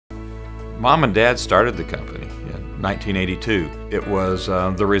Mom and Dad started the company in 1982. It was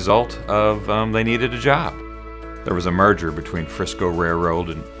the result of they needed a job. There was a merger between Frisco Railroad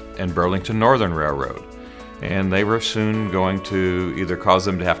and Burlington Northern Railroad, and they were soon going to either cause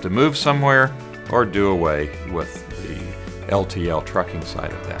them to have to move somewhere or do away with the LTL trucking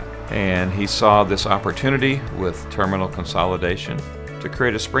side of that. And he saw this opportunity with terminal consolidation to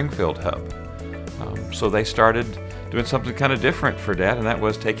create a Springfield hub. So they started doing something kind of different for Dad, and that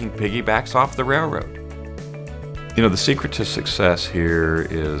was taking piggybacks off the railroad. You know, the secret to success here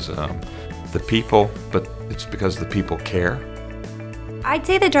is the people, but it's because the people care. I'd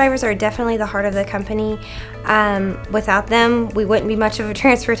say the drivers are definitely the heart of the company. Without them, we wouldn't be much of a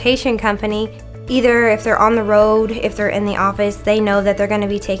transportation company. Either if they're on the road, if they're in the office, they know that they're going to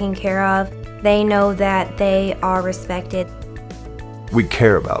be taken care of. They know that they are respected. We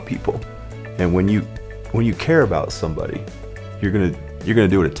care about people, and when you care about somebody, you're gonna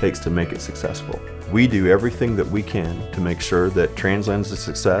do what it takes to make it successful. We do everything that we can to make sure that TransLand's a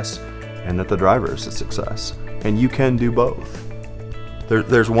success and that the driver is a success. And you can do both.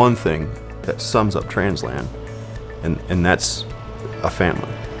 There's one thing that sums up TransLand, and that's a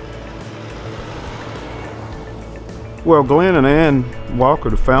family. Well, Glenn and Ann Walker,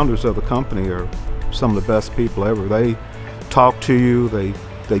 the founders of the company, are some of the best people ever. They talk to you, they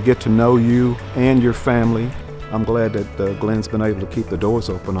get to know you and your family. I'm glad that Glenn's been able to keep the doors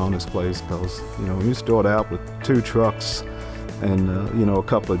open on this place, because you know, when you start out with 2 trucks and you know, a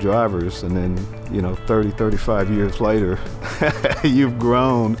couple of drivers, and then you know, 35 years later you've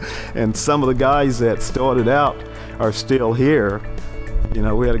grown, and some of the guys that started out are still here. You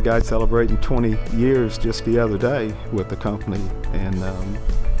know, we had a guy celebrating 20 years just the other day with the company, and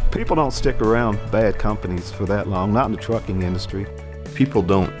people don't stick around bad companies for that long, not in the trucking industry. People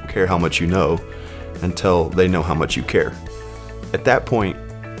don't care how much you know until they know how much you care. At that point,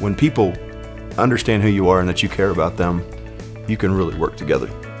 when people understand who you are and that you care about them, you can really work together.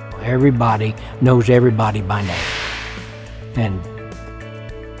 Everybody knows everybody by name. And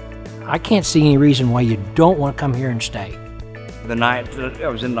I can't see any reason why you don't want to come here and stay. The night that I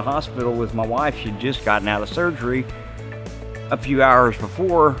was in the hospital with my wife, she'd just gotten out of surgery a few hours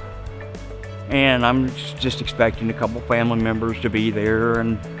before, and I'm just expecting a couple family members to be there.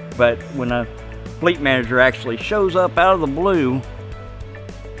 But when a fleet manager actually shows up out of the blue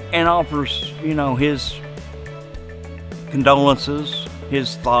and offers, you know, his condolences,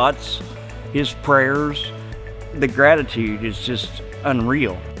 his thoughts, his prayers, the gratitude is just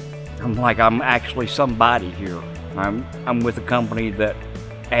unreal. I'm like, I'm actually somebody here. I'm with a company that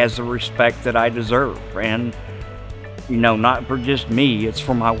has the respect that I deserve, and you know, not for just me, it's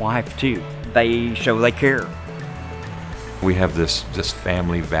for my wife too. They show they care. We have this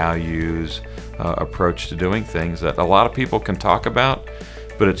family values approach to doing things that a lot of people can talk about,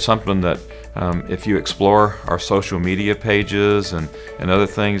 but it's something that if you explore our social media pages and other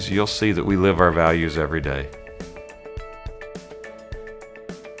things, you'll see that we live our values every day.